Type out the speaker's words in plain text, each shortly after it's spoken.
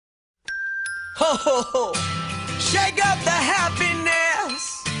Ho ho ho! Shake up the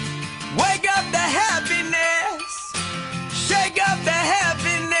happiness! Wake up the happiness! Shake up the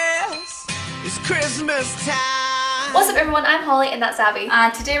happiness! It's Christmas time! What's up everyone, I'm Holly and that's Abby.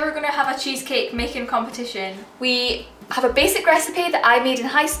 And today we're going to have a cheesecake making competition. We have a basic recipe that I made in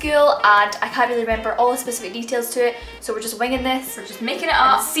high school and I can't really remember all the specific details to it, so we're just winging this. We're just making it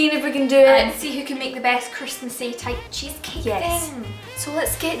up and seeing if we can do it and see who can make the best Christmassy type cheesecake thing. So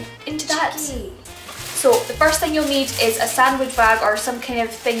let's get into that. So the first thing you'll need is a sandwich bag or some kind of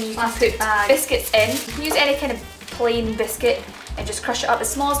thing you can put biscuits in. You can use any kind of plain biscuit and just crush it up as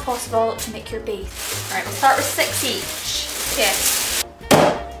small as possible to make your base. Alright, we'll start with 6 each. Yes.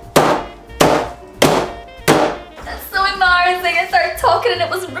 That's so embarrassing. I started talking and it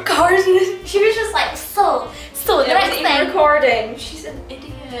wasn't recorded. She was just like, so the next thing. Recording. She's an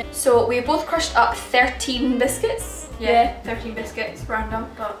idiot. So we both crushed up 13 biscuits. Yeah, 13 biscuits, random,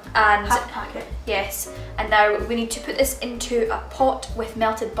 but and half a packet. Yes, and now we need to put this into a pot with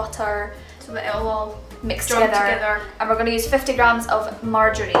melted butter So that it'll all mixed join together. And we're going to use 50 grams of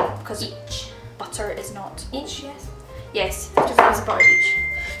margarine because butter is not. Each, yes. Yes, 50 grams of butter each.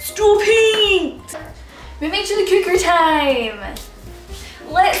 Stop it! Moving to the cooker time.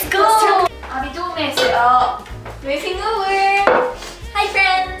 Let's go! Abby, don't mess it up. Moving over. Hi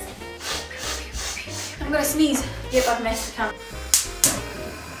friends. I'm gonna sneeze. Yep, I've messed the camera.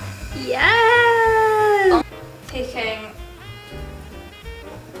 Yeah! Taking...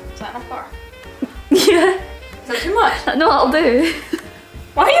 Is that enough butter? Yeah. Is that too much? No, I'll do.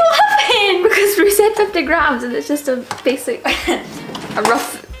 Why are you laughing? Because we said 50 grams and it's just a basic, a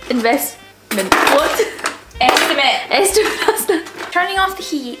rough investment. What? Estimate. Turning off the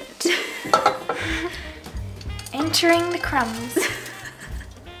heat. Entering the crumbs.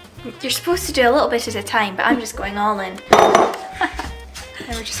 You're supposed to do a little bit at a time, but I'm just going all in.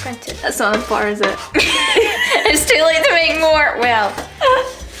 And we're just going to... That's not as far, is it? It's too late to make more. Well,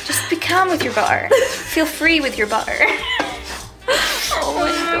 just be calm with your butter. Feel free with your butter. Oh my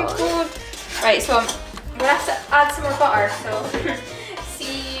god. Right, so I'm gonna have to add some more butter, so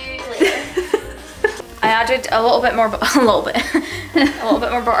see you later. I added a little bit more butter,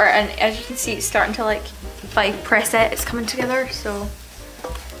 and as you can see, it's starting to like, if I press it, it's coming together, so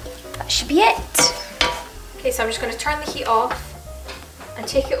that should be it. Okay, so I'm just gonna turn the heat off and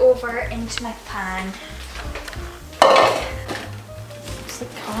take it over into my pan. It's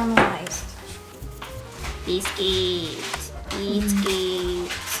like caramelized. Biscuits.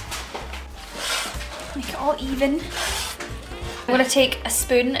 Make it all even. I'm gonna take a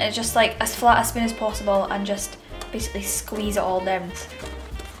spoon, and just like as flat a spoon as possible, and just basically squeeze it all down.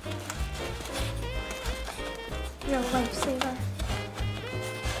 You're a lifesaver.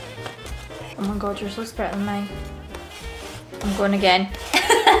 Oh my god, yours looks better than mine. I'm going again.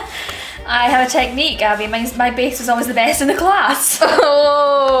 I have a technique, Abby. My base was always the best in the class.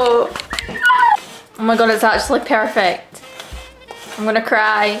 Oh my god, it's actually perfect. I'm gonna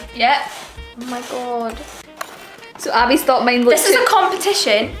cry. Yep. Oh my god. So Abby's thought mine looked. This is a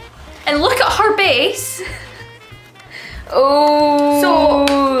competition, and look at her base. Oh. So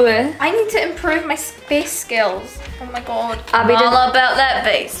I need to improve my base skills. Oh my god. Abby all about that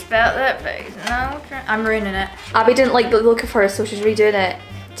base. No, I'm ruining it. Abby didn't like the look of hers, so she's redoing it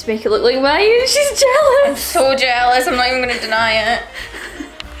to make it look like mine. She's jealous. I'm so jealous. I'm not even gonna deny it.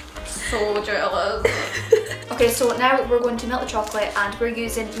 So jealous. Okay, so now we're going to melt the chocolate, and we're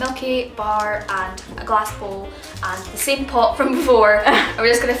using Milky Bar and a glass bowl and the same pot from before. And we're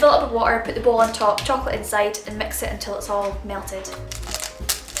just going to fill it up with water, put the bowl on top, chocolate inside, and mix it until it's all melted.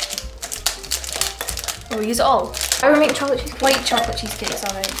 We'll use it all. Are we making chocolate cheesecake? White chocolate cheesecakes,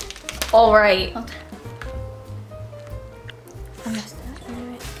 alright. Alright. I missed it.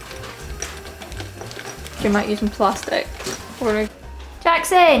 Anyway. You might use some plastic. Or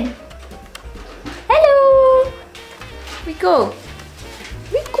Jackson! Hello! We go.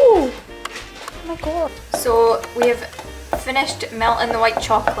 Oh my god. So we have finished melting the white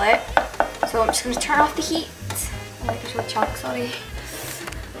chocolate. So I'm just going to turn off the heat. Oh, there's a chunk, sorry.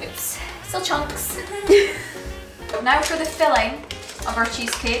 Oops. Still chunks. Now for the filling of our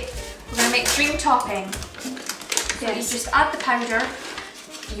cheesecake, we're going to make cream topping. So you just add the powder.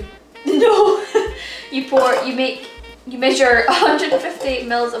 You measure 150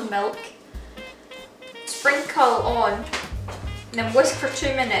 mils of milk. Sprinkle on, and then whisk for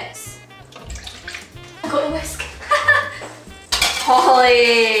 2 minutes. I've got to whisk.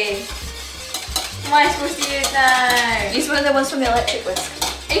 Holly! What am I supposed to use now? use one of the ones from the electric whisk.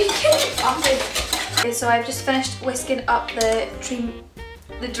 Are you kidding? Okay, so I've just finished whisking up the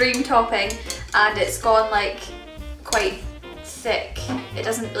dream topping, and it's gone like quite thick. it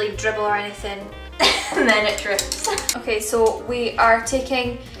doesn't really dribble or anything. And then it drips. Okay, so we are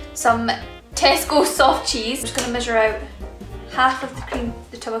taking some Tesco soft cheese. I'm just going to measure out half of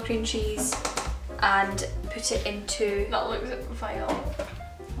the tub of cream cheese and put it into... That looks vile.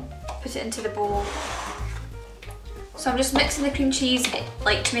 Put it into the bowl. So I'm just mixing the cream cheese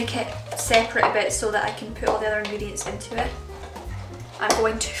like to make it separate a bit so that I can put all the other ingredients into it. I'm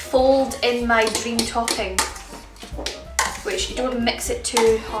going to fold in my dream topping, which you don't mix it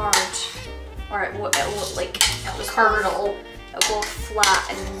too hard or it will curdle. It'll go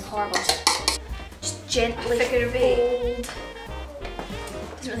flat and horrible. Just gently fold.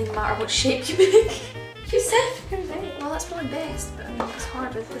 Doesn't really matter what shape you make. You said figure it out. Well, that's probably best, but I mean it's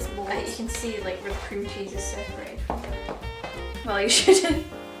hard with this bowl. You can see like where the cream cheese is separated from it. Well, you shouldn't.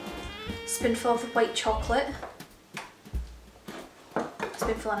 Spoonful of the white chocolate.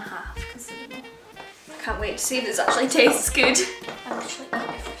 Spoonful and a half, considerable. I can't wait to see if this actually tastes good. I actually eat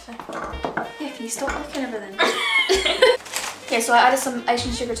everything. Yeah, can you stop looking at everything? Okay, so I added some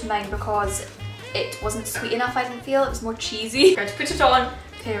icing sugar to mine because it wasn't sweet enough, I didn't feel. It was more cheesy. Going to put it on.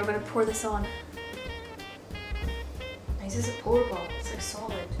 Okay, we're going to pour this on. This is a pourable, it's like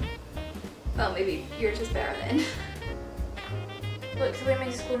solid. Well, maybe yours is better then. Look, the way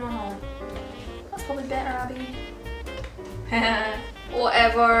mine's going on. That's probably better, Abby.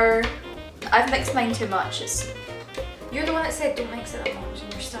 Whatever. I've mixed mine too much. You're the one that said don't mix it that much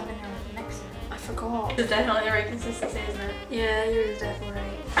and you're standing there with the mixer. I forgot. It's definitely the right consistency, isn't it? Yeah, yours is definitely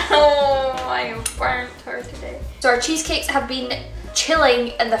right. Oh, I have burnt her today. So our cheesecakes have been chilling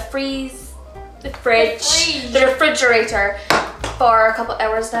in the refrigerator for a couple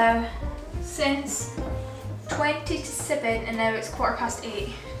hours now. Since 20 to 7 and now it's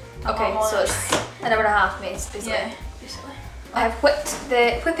 8:15. Okay, so it's an hour and a half basically. Yeah, basically. I've whipped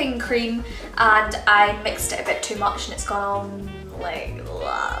the whipping cream and I mixed it a bit too much and it's gone like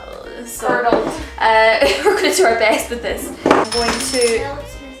so curdled. We're going to do our best with this. I'm going to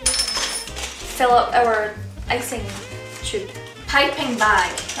fill up our icing tube. Piping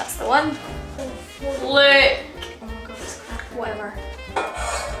bag. That's the one. Look! Oh my god, it's cracking. Whatever.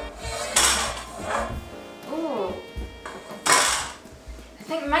 Ooh. I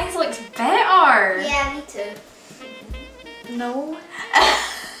think mine looks better. Yeah, me too. No.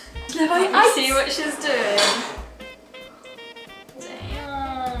 I see what she's doing.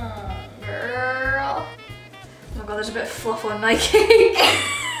 Damn, girl. Oh my god, there's a bit of fluff on my cake.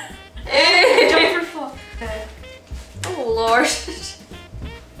 Don't for fluff. Oh lord.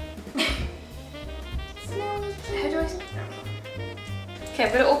 How do I... Okay,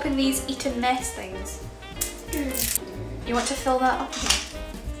 I'm going to open these eat and mess things. You want to fill that up again?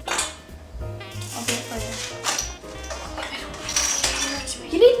 I'll do it for you.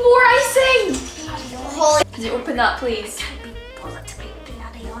 You need more icing! Can you open that please?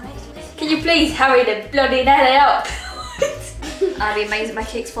 Can you please hurry the bloody hell up? Abby, my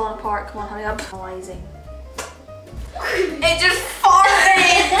cake's falling apart. Come on, hurry up. Icing. It just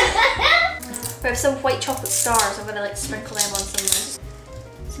farted! We have some white chocolate stars. I'm gonna like sprinkle them on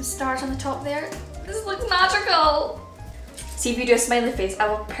some stars on the top there. This looks magical. See, if you do a smiley face, I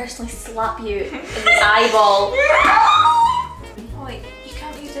will personally slap you in the eyeball. Oh wait, you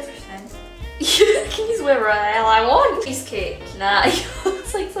can't use everything. You can use whatever the hell I want. Cheesecake. Nah,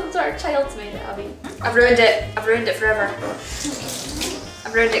 it's like some sort of child's made it, Abby. I've ruined it. I've ruined it forever.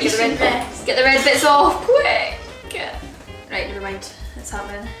 I've ruined it. Get the red bits off, quick. Right, never mind. It's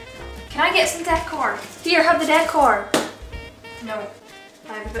happening. Can I get some decor? Here, have the decor. No.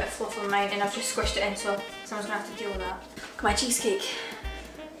 I have a bit of fluff on mine and I've just squished it in, so someone's gonna have to deal with that. Look at my cheesecake.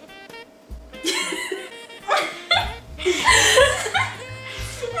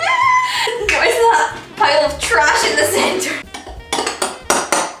 What is that pile of trash in the centre?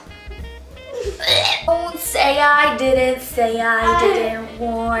 Don't say I didn't, say I didn't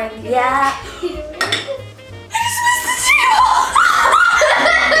warn ya.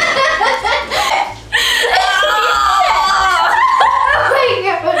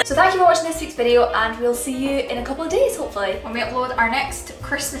 So thank you for watching this week's video and we'll see you in a couple of days hopefully. When we upload our next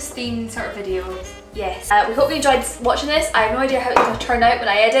Christmas themed sort of videos. Yes. We hope you enjoyed watching this. I have no idea how it's going to turn out when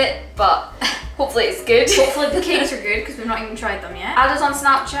I edit, but hopefully it's good. Hopefully the cakes are good because we've not even tried them yet. Add us on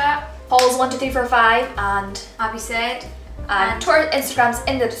Snapchat. Halls12345 and abbiesaid. And Twitter, Instagram's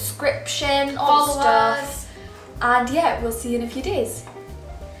in the description. Follow us. And yeah, we'll see you in a few days.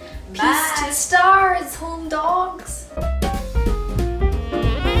 Bye. Peace to the stars, home dogs.